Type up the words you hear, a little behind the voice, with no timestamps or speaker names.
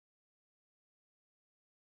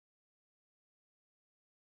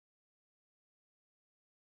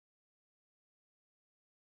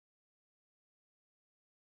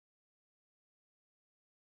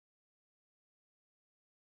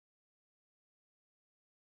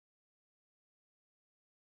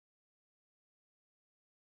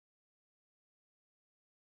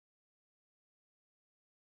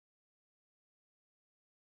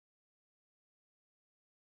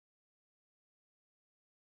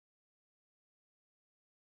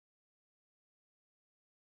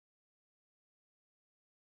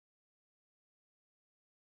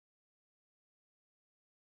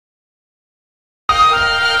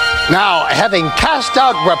Now, having cast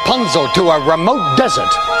out Rapunzel to a remote desert,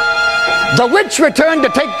 the witch returned to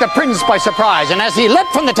take the prince by surprise, and as he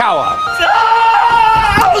leapt from the tower...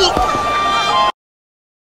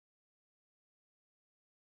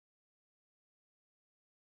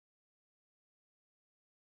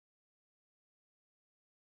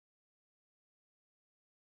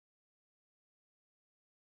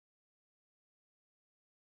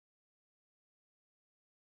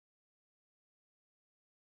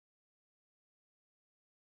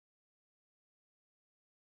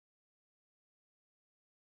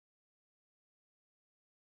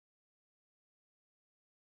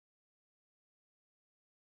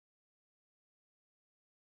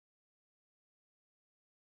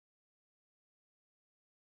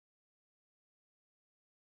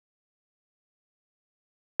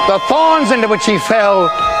 The thorns into which he fell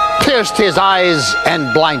pierced his eyes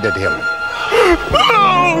and blinded him.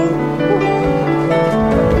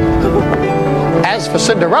 As for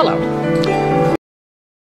Cinderella,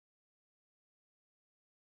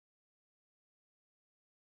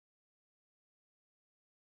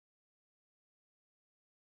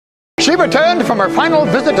 she returned from her final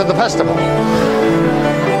visit to the festival.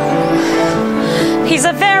 He's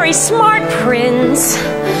a very smart prince.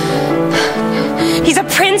 He's a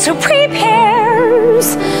prince who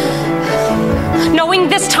prepares, knowing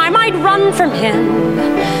this time I'd run from him.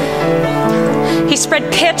 He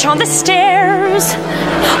spread pitch on the stairs.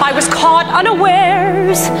 I was caught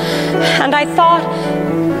unawares, and I thought,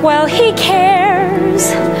 well, he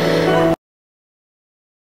cares.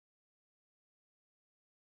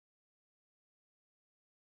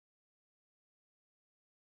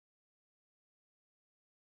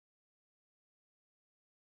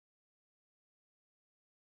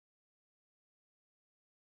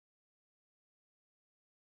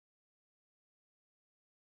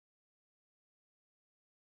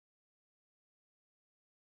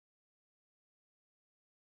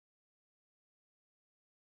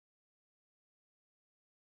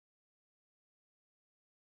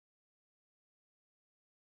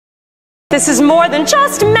 This is more than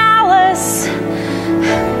just malice.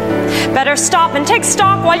 Better stop and take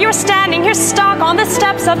stock while you're standing here stuck on the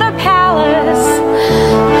steps of the palace.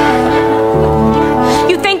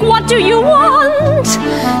 You think, what do you want?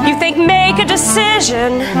 You think, make a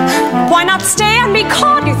decision. Why not stay and be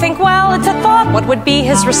caught? You think, well, it's a thought. What would be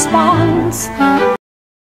his response?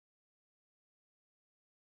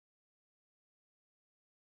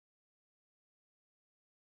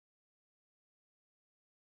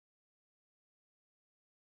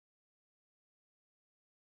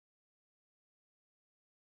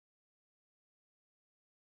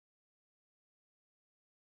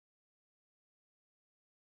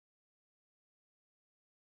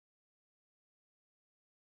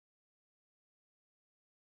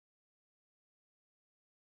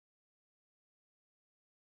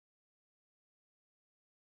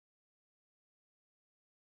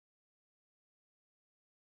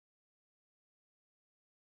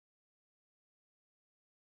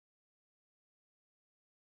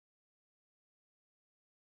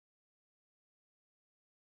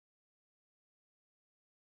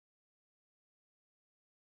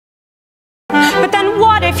 But then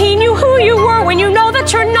what if he knew who you were when you know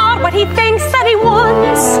that you're not what he thinks that he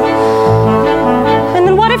wants? And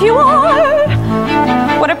then what if you are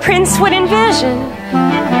what a prince would envision?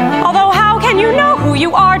 Although how can you know who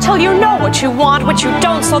you are till you know what you want, what you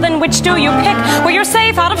don't? So then which do you pick? Where you're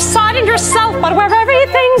safe out of sight and yourself, but where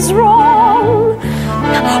everything's wrong?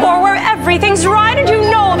 Or where everything's right and you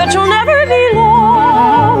know that you'll never belong?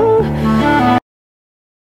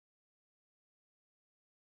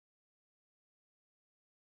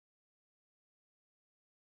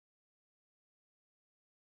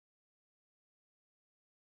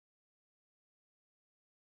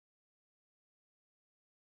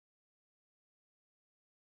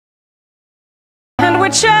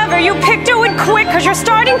 Whichever you pick, do it quick, cause you're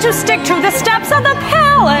starting to stick to the steps of the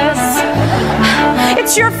palace.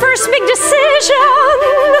 It's your first big decision.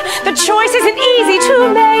 The choice isn't easy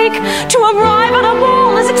to make. To arrive at a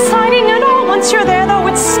ball is exciting and all. Once you're there, though,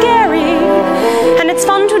 it's scary. And it's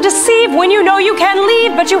fun to deceive when you know you can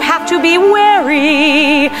leave, but you have to be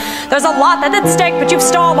wary. There's a lot that's at stake, but you've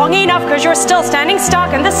stalled long enough, cause you're still standing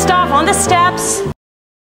stuck in the stuff on the steps.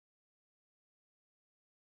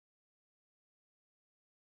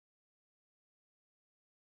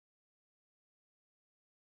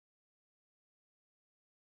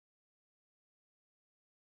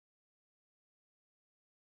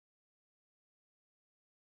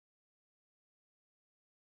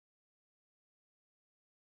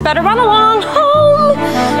 Better run along home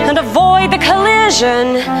and avoid avoid the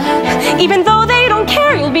collision. Even though they don't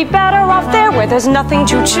care, you'll be better off there where there's nothing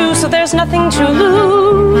to choose, so there's nothing to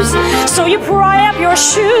lose. So you pry up your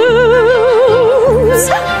shoes,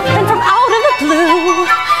 then from out of the blue,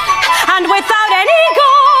 and without any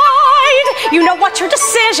guide, you know what your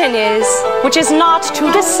decision is, which is not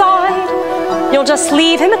to decide. You'll just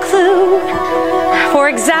leave him a clue. For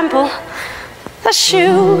example, a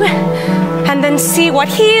shoe, and then see what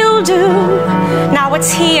he'll do. Now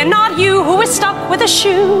it's he and not you who is stuck with a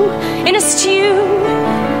shoe in a stew,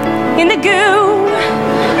 in the goo.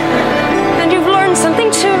 And you've learned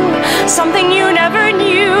something too, something you never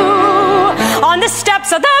knew, on the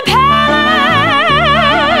steps of the palace.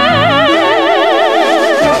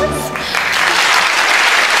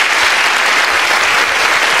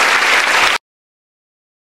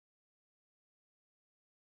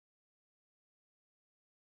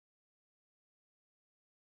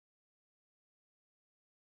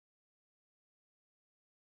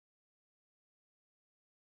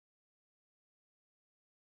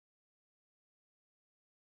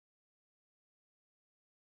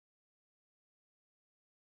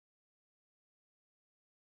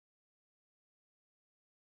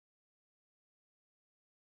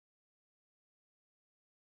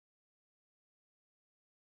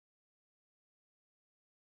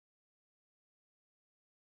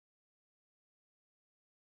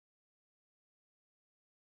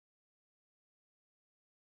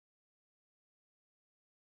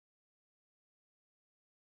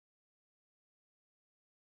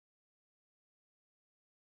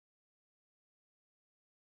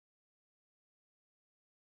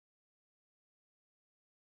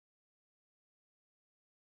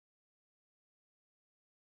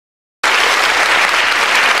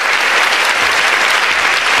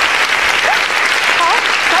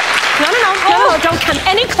 Don't come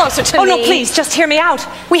any closer to me. Oh, no, please, just hear me out.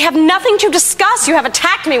 We have nothing to discuss. You have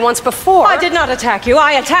attacked me once before. I did not attack you.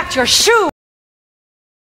 I attacked your shoe.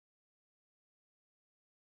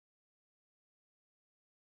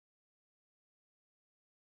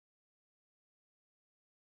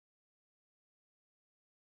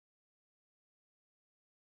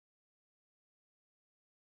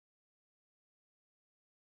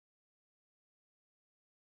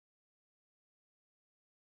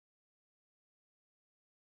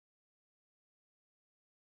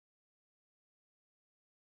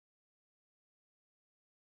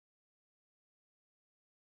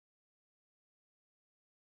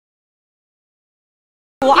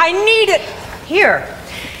 Well, I need it. Here.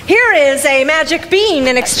 Here is a magic bean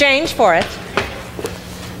in exchange for it.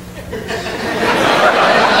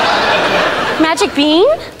 Magic bean?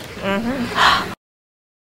 Mm-hmm.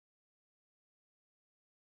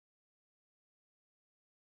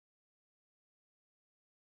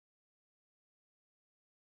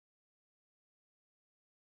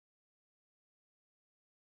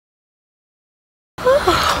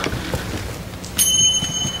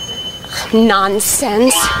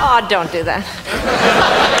 Nonsense. Oh, don't do that.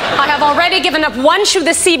 I have already given up one shoe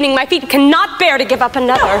this evening. My feet cannot bear to give up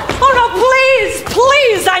another. No. Oh, no, please,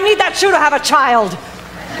 please. I need that shoe to have a child.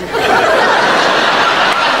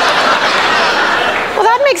 Well,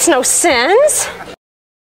 that makes no sense.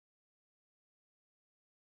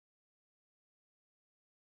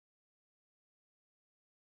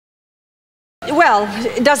 Well,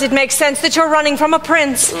 does it make sense that you're running from a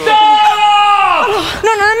prince? No! Oh,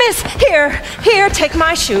 no, miss. Here, take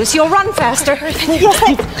my shoes. You'll run faster. Who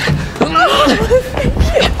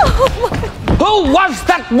was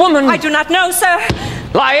that woman? I do not know, sir.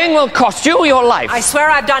 Lying will cost you your life. I swear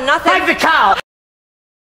I've done nothing. Like the cow.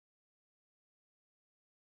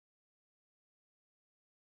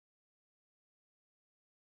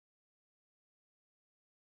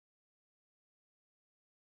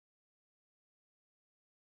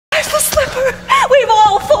 Where's the slipper? We've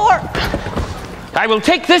all four. I will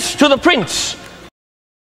take this to the prince.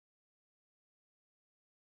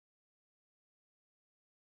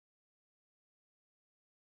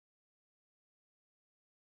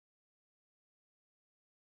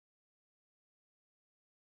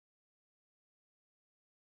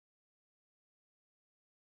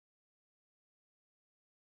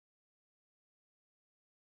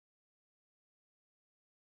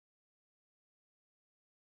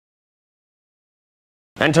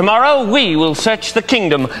 And tomorrow we will search the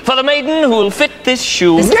kingdom for the maiden who will fit this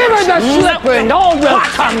shoe. Give her the slipper and all will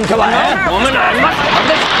come to an end. No, woman, I must have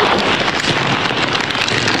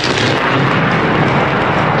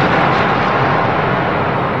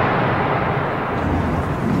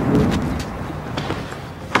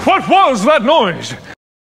this. What was that noise?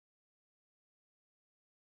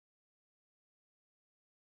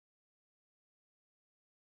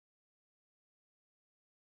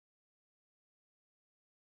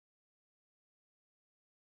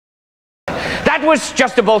 That was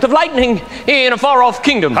just a bolt of lightning in a far-off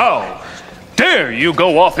kingdom. How dare you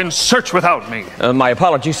go off in search without me? My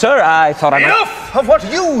apologies, sir. I thought I might... Enough of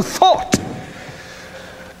what you thought!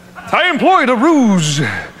 I employed a ruse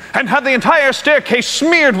and had the entire staircase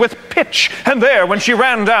smeared with pitch, and there, when she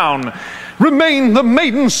ran down, remained the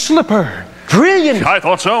maiden's slipper. Brilliant! I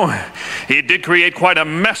thought so. It did create quite a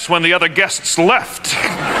mess when the other guests left.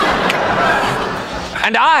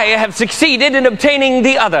 And I have succeeded in obtaining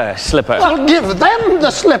the other slipper. Well, give them the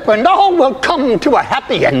slipper and all will come to a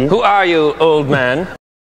happy end. Who are you, old man?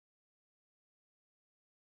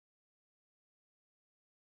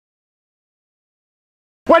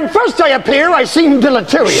 When first I appear, I seem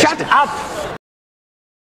deleterious. Shut up!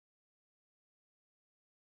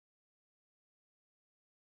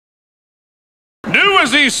 Do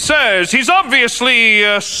as he says. He's obviously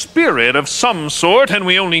a spirit of some sort, and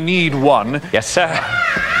we only need one. Yes, sir.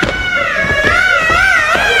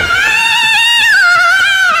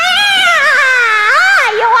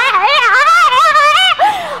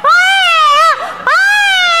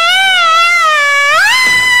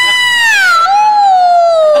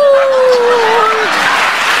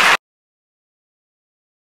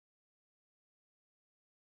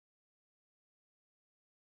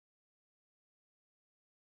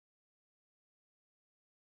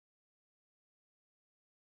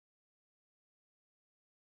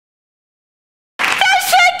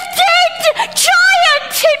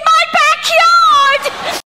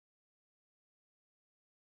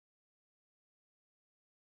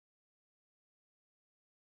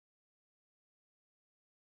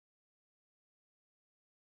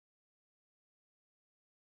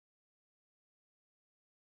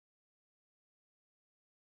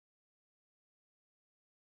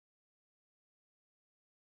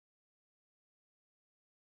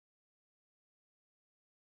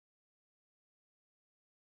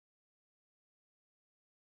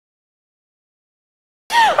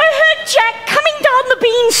 Jack coming down the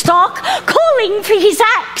beanstalk, calling for his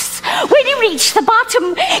axe. When he reached the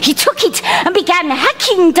bottom, he took it and began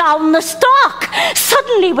hacking down the stalk.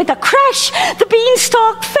 Suddenly, with a crash, the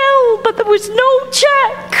beanstalk fell, but there was no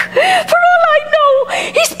Jack. For all I know,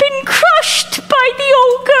 he's been crushed by the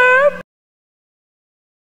ogre.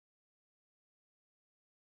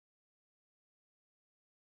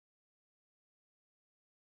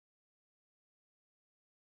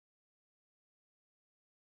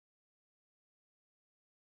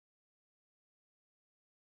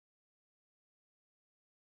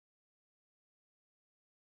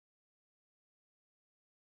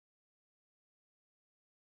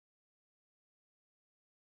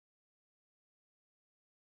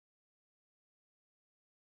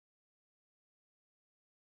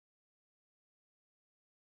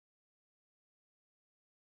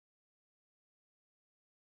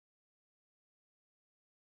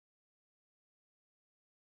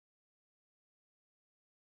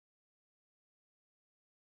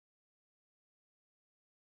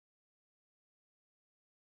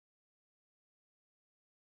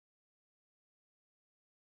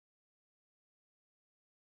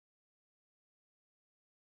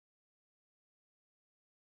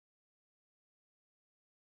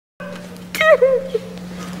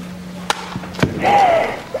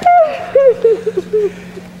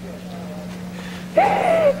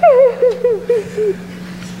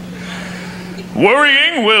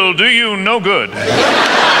 Worrying will do you no good.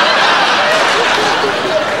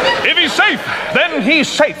 If he's safe, then he's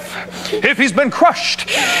safe. If he's been crushed,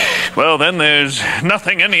 well, then there's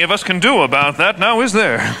nothing any of us can do about that now, is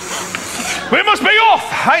there? We must be off!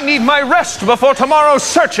 I need my rest before tomorrow's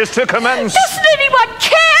search is to commence. Doesn't anyone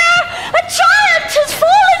care? A giant has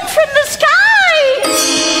fallen from the sky!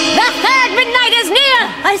 The third midnight is near!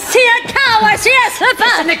 I see a cow, I see a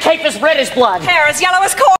slipper! And the cape as red as blood. Hair as yellow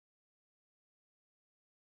as corn.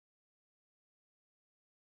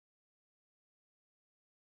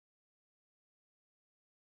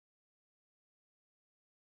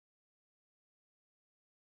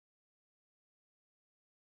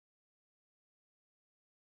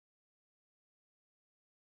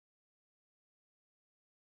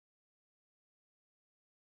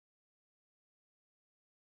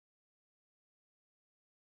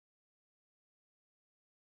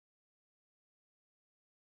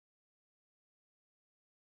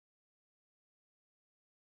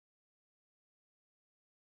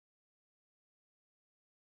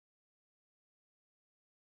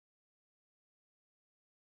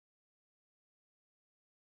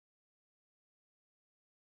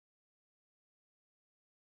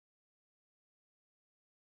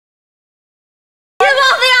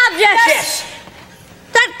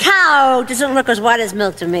 cow doesn't look as white as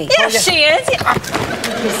milk to me. Yeah, she is.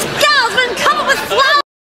 This gal's been covered with flour.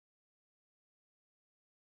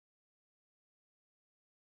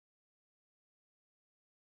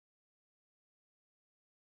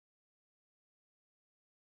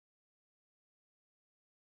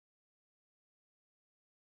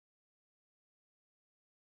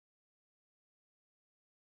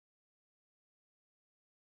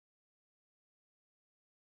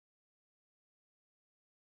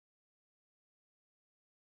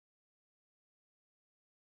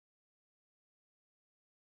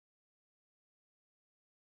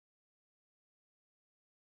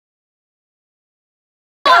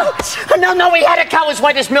 No, we had a cow as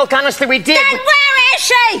white as milk. Honestly, we did. Then where is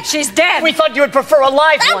she? She's dead. We thought you would prefer a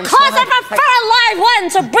live one. Of course I prefer a live one,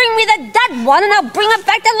 so bring me the dead one and I'll bring it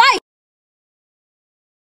back to life.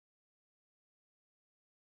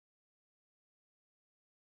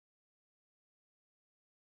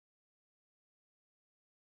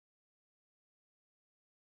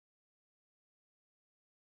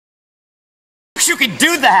 You can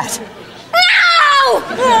do that. No!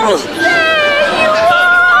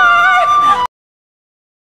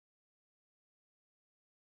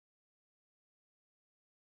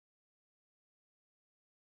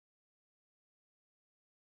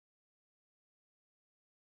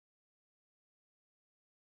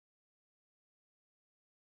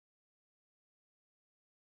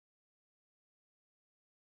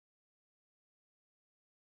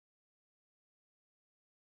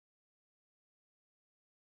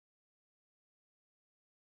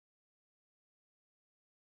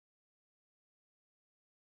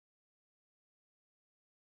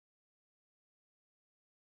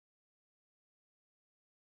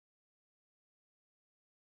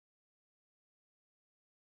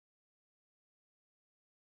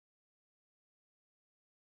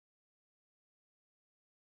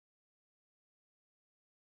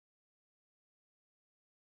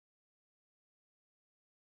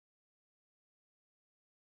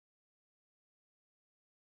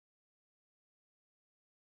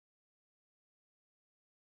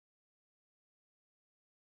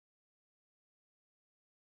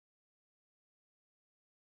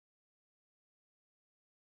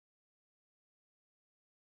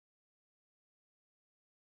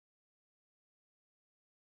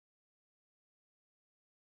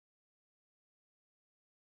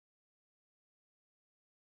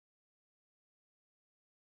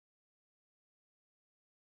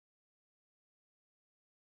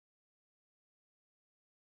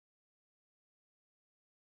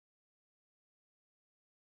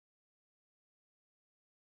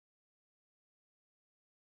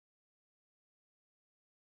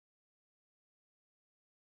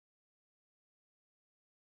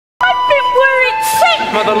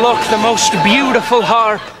 Mother, look, the most beautiful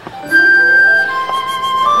harp.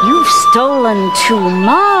 You've stolen too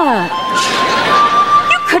much.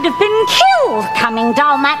 You could have been killed coming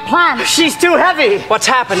down that plant. She's too heavy. What's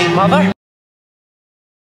happening, Mother?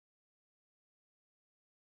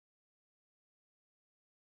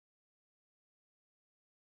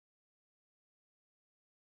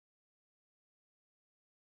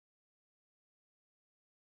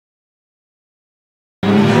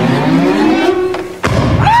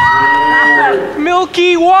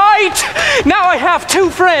 Milky white! Now I have two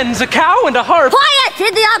friends, a cow and a harp. Quiet!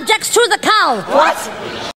 Feed the objects to the cow. What?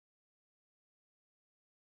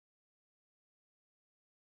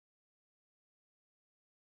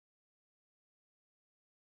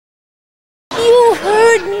 You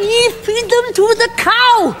heard me. Feed them to the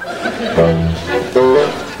cow.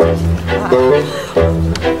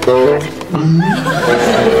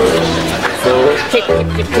 Keep.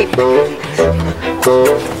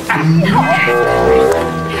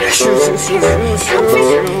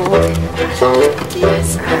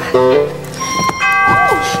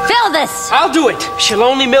 Fill this. I'll do it. She'll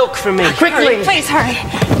only milk for me. Quickly. Please hurry.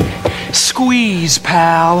 Squeeze,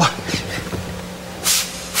 pal.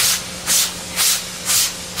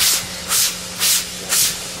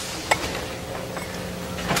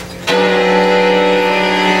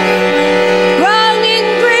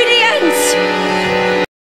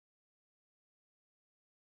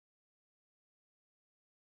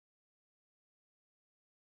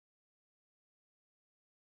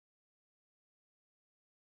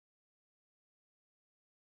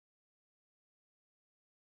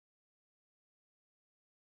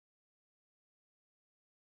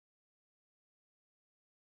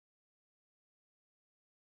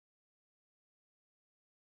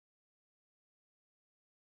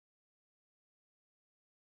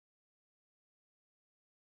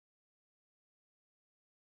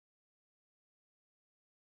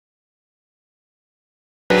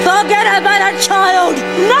 forget about a child.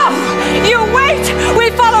 No! You wait!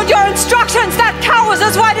 We followed your instructions. That cow was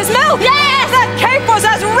as white as milk. Yes! That cape was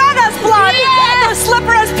as red as blood. Yes! The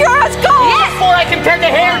slipper as pure as gold. Yes! Before I compared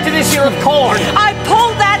the hair to this ear of corn. I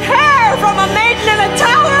pulled that hair from a maiden in a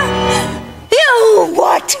tower. You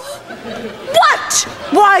what? What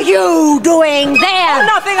were you doing there? Oh,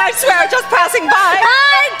 nothing, I swear, just passing by.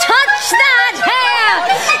 I touched that hair!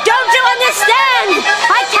 Don't you understand?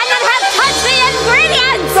 I cannot have touched the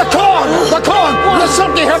ingredients! The corn! The corn! There's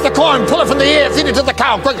something here, the corn. Pull it from the ear, feed it to the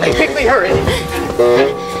cow, quickly. Quickly, hurry.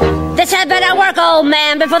 This had better work, old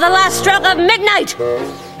man, before the last stroke of midnight.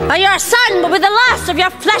 Or your son will be the last of your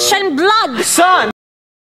flesh and blood. Son!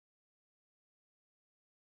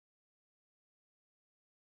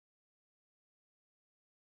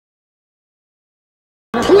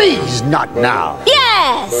 Please, not now.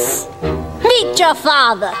 Yes! Meet your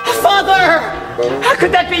father. Father! How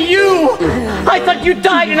could that be you? I thought you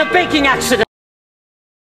died in a baking accident.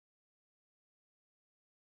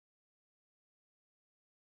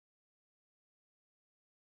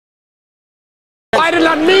 I did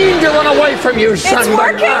not mean to run away from you, son. It's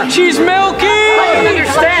working. She's milky! I don't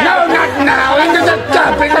understand. No, not now. Into the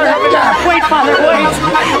gap, into the gap. Wait, Father, wait.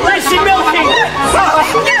 Is she milking?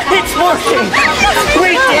 It's working.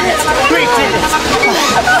 We did it. We did it.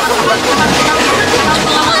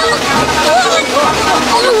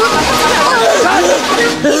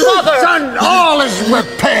 Son, all is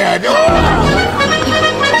repaired.